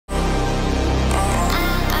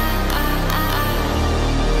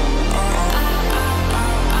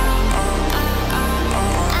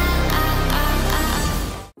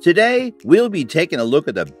Today, we'll be taking a look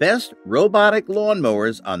at the best robotic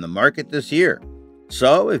lawnmowers on the market this year.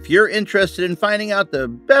 So, if you're interested in finding out the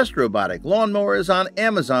best robotic lawnmowers on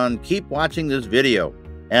Amazon, keep watching this video.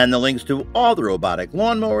 And the links to all the robotic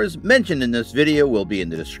lawnmowers mentioned in this video will be in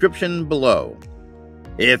the description below.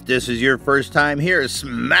 If this is your first time here,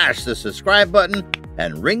 smash the subscribe button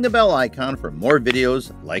and ring the bell icon for more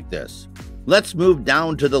videos like this. Let's move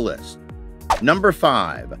down to the list. Number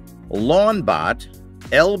 5. LawnBott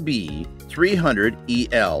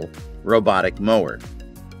LB300EL Robotic Mower.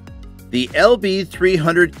 The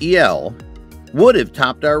LB300EL would have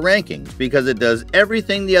topped our rankings because it does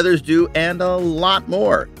everything the others do and a lot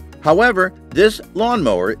more. However, this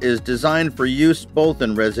lawnmower is designed for use both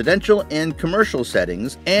in residential and commercial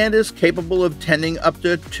settings and is capable of tending up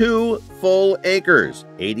to 2 full acres,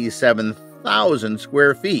 87,000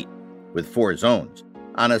 square feet, with 4 zones,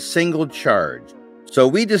 on a single charge. So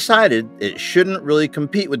we decided it shouldn't really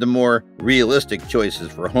compete with the more realistic choices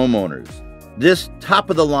for homeowners. This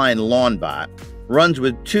top-of-the-line LawnBott runs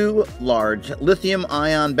with 2 large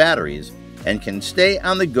lithium-ion batteries and can stay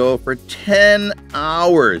on the go for 10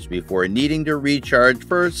 hours before needing to recharge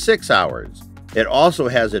for 6 hours. It also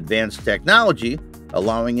has advanced technology,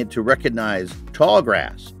 allowing it to recognize tall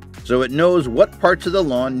grass, so it knows what parts of the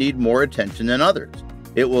lawn need more attention than others.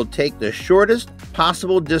 It will take the shortest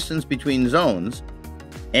possible distance between zones,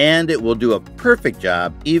 and it will do a perfect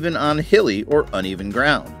job even on hilly or uneven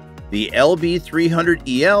ground. The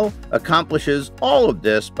LB300EL accomplishes all of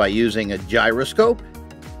this by using a gyroscope,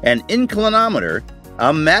 an inclinometer,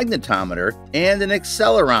 a magnetometer, and an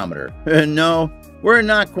accelerometer. No, we're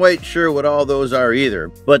not quite sure what all those are either,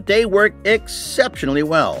 but they work exceptionally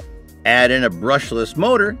well. Add in a brushless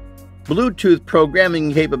motor, Bluetooth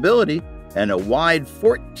programming capability, and a wide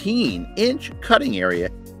 14-inch cutting area,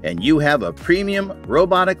 and you have a premium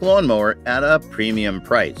robotic lawnmower at a premium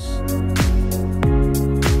price.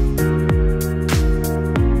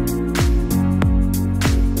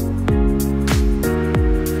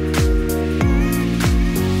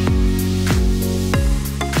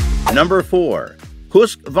 Number 4.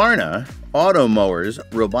 Husqvarna Automowers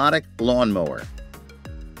Robotic Lawnmower.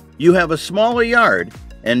 You have a smaller yard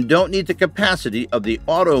and don't need the capacity of the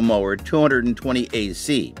Automower 220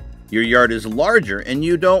 AC. Your yard is larger and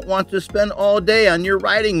you don't want to spend all day on your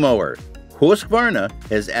riding mower. Husqvarna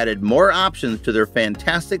has added more options to their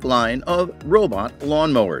fantastic line of robot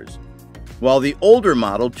lawnmowers. While the older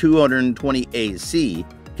model 220 AC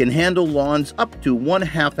can handle lawns up to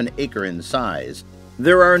 1/2 an acre in size,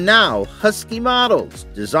 there are now Husky models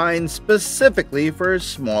designed specifically for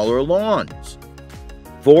smaller lawns.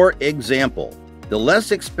 For example, the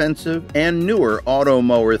less expensive and newer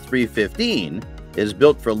Automower 315 is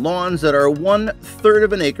built for lawns that are 1/3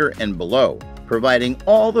 of an acre and below, providing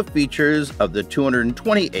all the features of the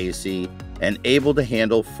 220 AC and able to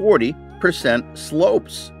handle 40%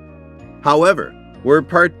 slopes. However, we're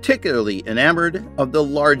particularly enamored of the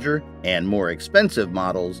larger and more expensive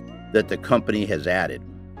models that the company has added.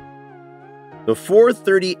 The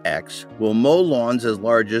 430X will mow lawns as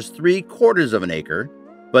large as 3/4 of an acre,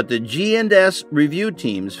 but the G&S review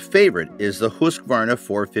team's favorite is the Husqvarna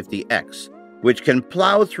 450X, which can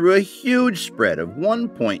plow through a huge spread of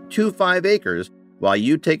 1.25 acres while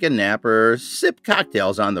you take a nap or sip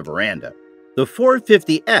cocktails on the veranda. The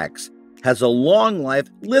 450X has a long-life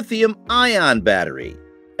lithium-ion battery,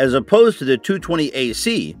 as opposed to the 220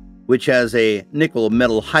 AC, which has a nickel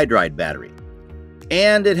metal hydride battery.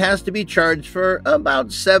 And it has to be charged for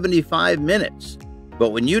about 75 minutes.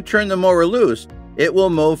 But when you turn the mower loose, it will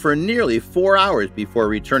mow for nearly 4 hours before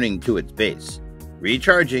returning to its base,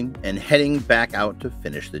 recharging and heading back out to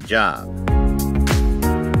finish the job.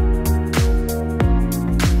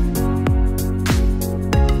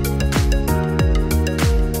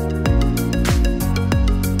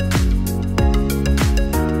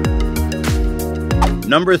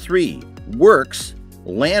 Number 3. WORX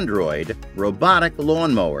Landroid Robotic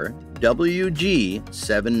Lawnmower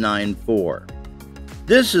WG794.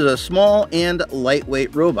 This is a small and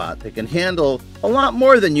lightweight robot that can handle a lot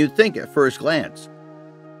more than you'd think at first glance.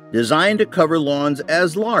 Designed to cover lawns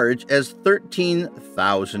as large as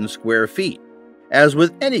 13,000 square feet. As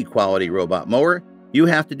with any quality robot mower, you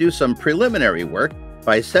have to do some preliminary work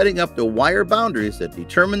by setting up the wire boundaries that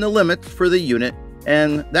determine the limits for the unit,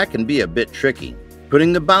 and that can be a bit tricky.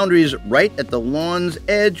 Putting the boundaries right at the lawn's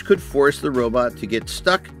edge could force the robot to get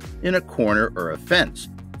stuck in a corner or a fence.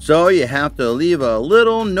 So you have to leave a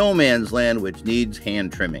little no man's land which needs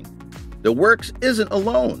hand trimming. The WORX isn't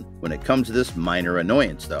alone when it comes to this minor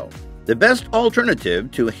annoyance though. The best alternative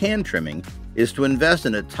to hand trimming is to invest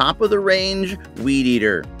in a top-of-the-range weed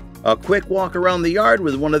eater. A quick walk around the yard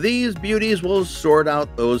with one of these beauties will sort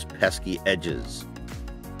out those pesky edges.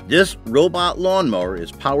 This robot lawnmower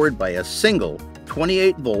is powered by a single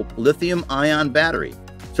 28-volt lithium-ion battery,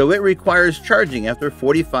 so it requires charging after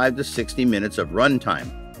 45 to 60 minutes of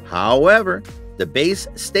runtime. However, the base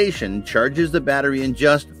station charges the battery in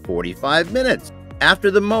just 45 minutes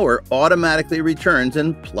after the mower automatically returns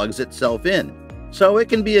and plugs itself in, so it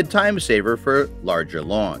can be a time saver for larger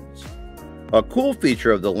lawns. A cool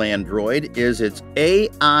feature of the Landroid is its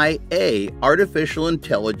AIA artificial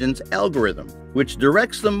intelligence algorithm, which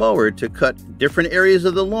directs the mower to cut different areas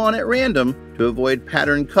of the lawn at random to avoid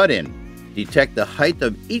pattern cut-in, detect the height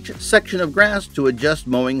of each section of grass to adjust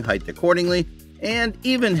mowing height accordingly, and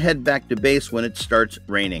even head back to base when it starts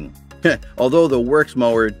raining. Although the WORX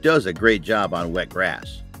mower does a great job on wet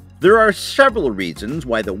grass. There are several reasons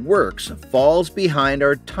why the WORX falls behind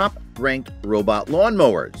our top-ranked robot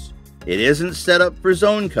lawnmowers. It isn't set up for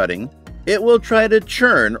zone cutting. It will try to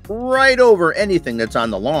churn right over anything that's on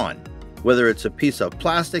the lawn, whether it's a piece of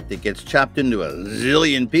plastic that gets chopped into a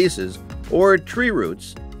zillion pieces, or tree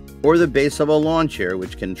roots, or the base of a lawn chair,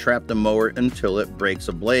 which can trap the mower until it breaks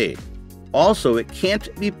a blade. Also, it can't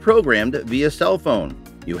be programmed via cell phone.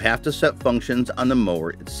 You have to set functions on the mower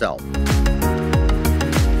itself.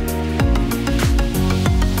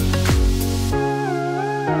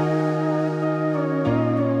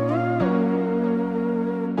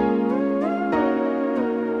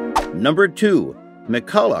 Number 2.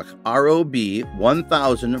 McCulloch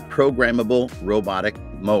ROB1000 Programmable Robotic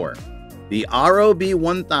Mower. The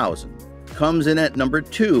ROB1000 comes in at number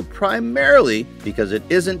 2 primarily because it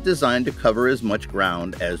isn't designed to cover as much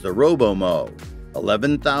ground as the Robomow,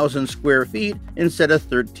 11,000 square feet instead of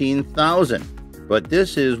 13,000. But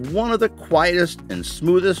this is one of the quietest and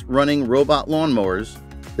smoothest running robot lawnmowers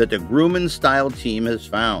that the Grumman style team has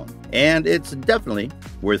found, and it's definitely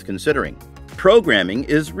worth considering. Programming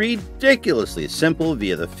is ridiculously simple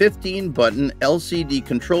via the 15-button LCD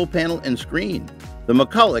control panel and screen. The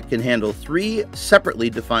McCulloch can handle 3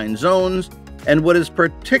 separately defined zones, and what is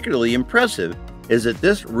particularly impressive is that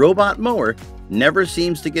this robot mower never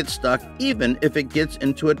seems to get stuck even if it gets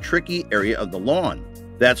into a tricky area of the lawn.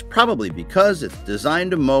 That's probably because it's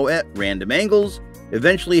designed to mow at random angles,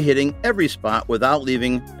 eventually hitting every spot without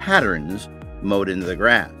leaving patterns mowed into the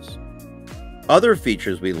grass. Other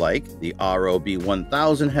features we like: the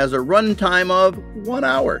ROB1000 has a runtime of 1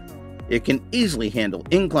 hour. It can easily handle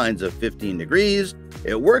inclines of 15 degrees.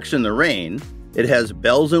 It works in the rain. It has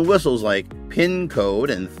bells and whistles like pin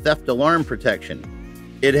code and theft alarm protection.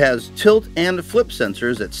 It has tilt and flip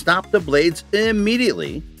sensors that stop the blades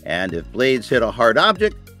immediately, and if blades hit a hard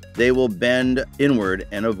object, they will bend inward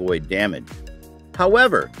and avoid damage.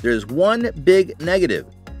 However, there's one big negative.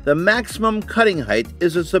 The maximum cutting height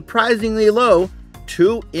is a surprisingly low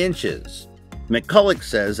 2 inches. McCulloch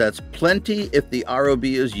says that's plenty if the ROB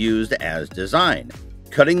is used as designed,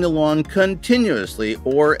 cutting the lawn continuously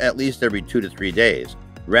or at least every 2 to 3 days,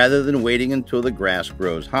 rather than waiting until the grass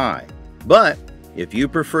grows high. But if you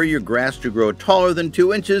prefer your grass to grow taller than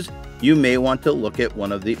 2 inches, you may want to look at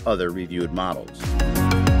one of the other reviewed models.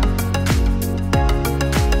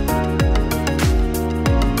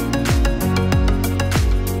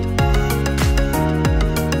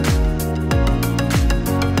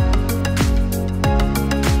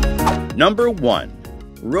 Number 1.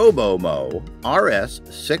 Robomow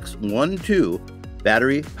RS612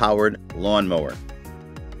 Battery-Powered Lawnmower.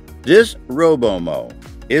 This Robomow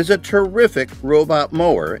is a terrific robot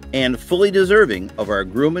mower and fully deserving of our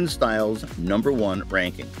Grumman Styles #1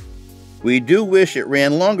 ranking. We do wish it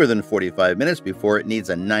ran longer than 45 minutes before it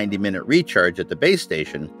needs a 90-minute recharge at the base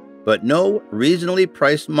station, but no reasonably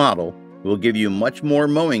priced model will give you much more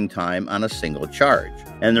mowing time on a single charge.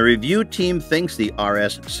 And the review team thinks the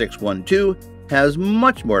RS612 has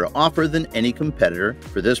much more to offer than any competitor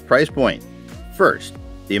for this price point. First,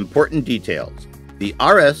 the important details. The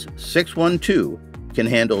RS612 can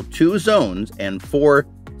handle 2 zones and 4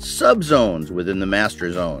 subzones within the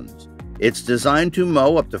master zones. It's designed to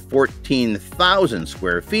mow up to 14,000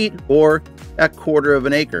 square feet or a quarter of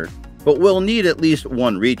an acre, but will need at least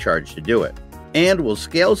 1 recharge to do it, and will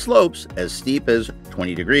scale slopes as steep as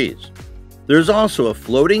 20 degrees. There's also a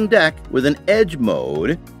floating deck with an edge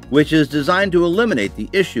mode, which is designed to eliminate the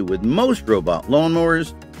issue with most robot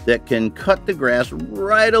lawnmowers that can cut the grass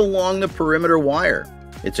right along the perimeter wire.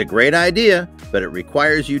 It's a great idea, but it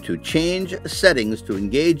requires you to change settings to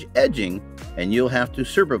engage edging, and you'll have to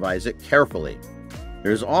supervise it carefully.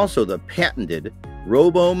 There's also the patented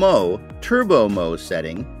Robomow Turbo Mow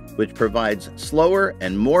setting, which provides slower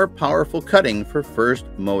and more powerful cutting for first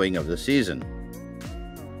mowing of the season.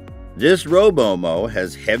 This Robomow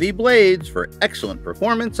has heavy blades for excellent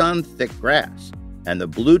performance on thick grass, and the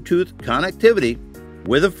Bluetooth connectivity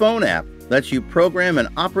with a phone app lets you program and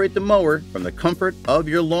operate the mower from the comfort of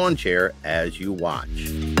your lawn chair as you watch.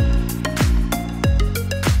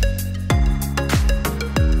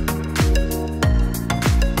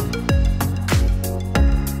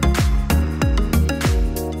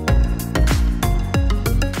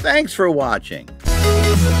 Thanks for watching.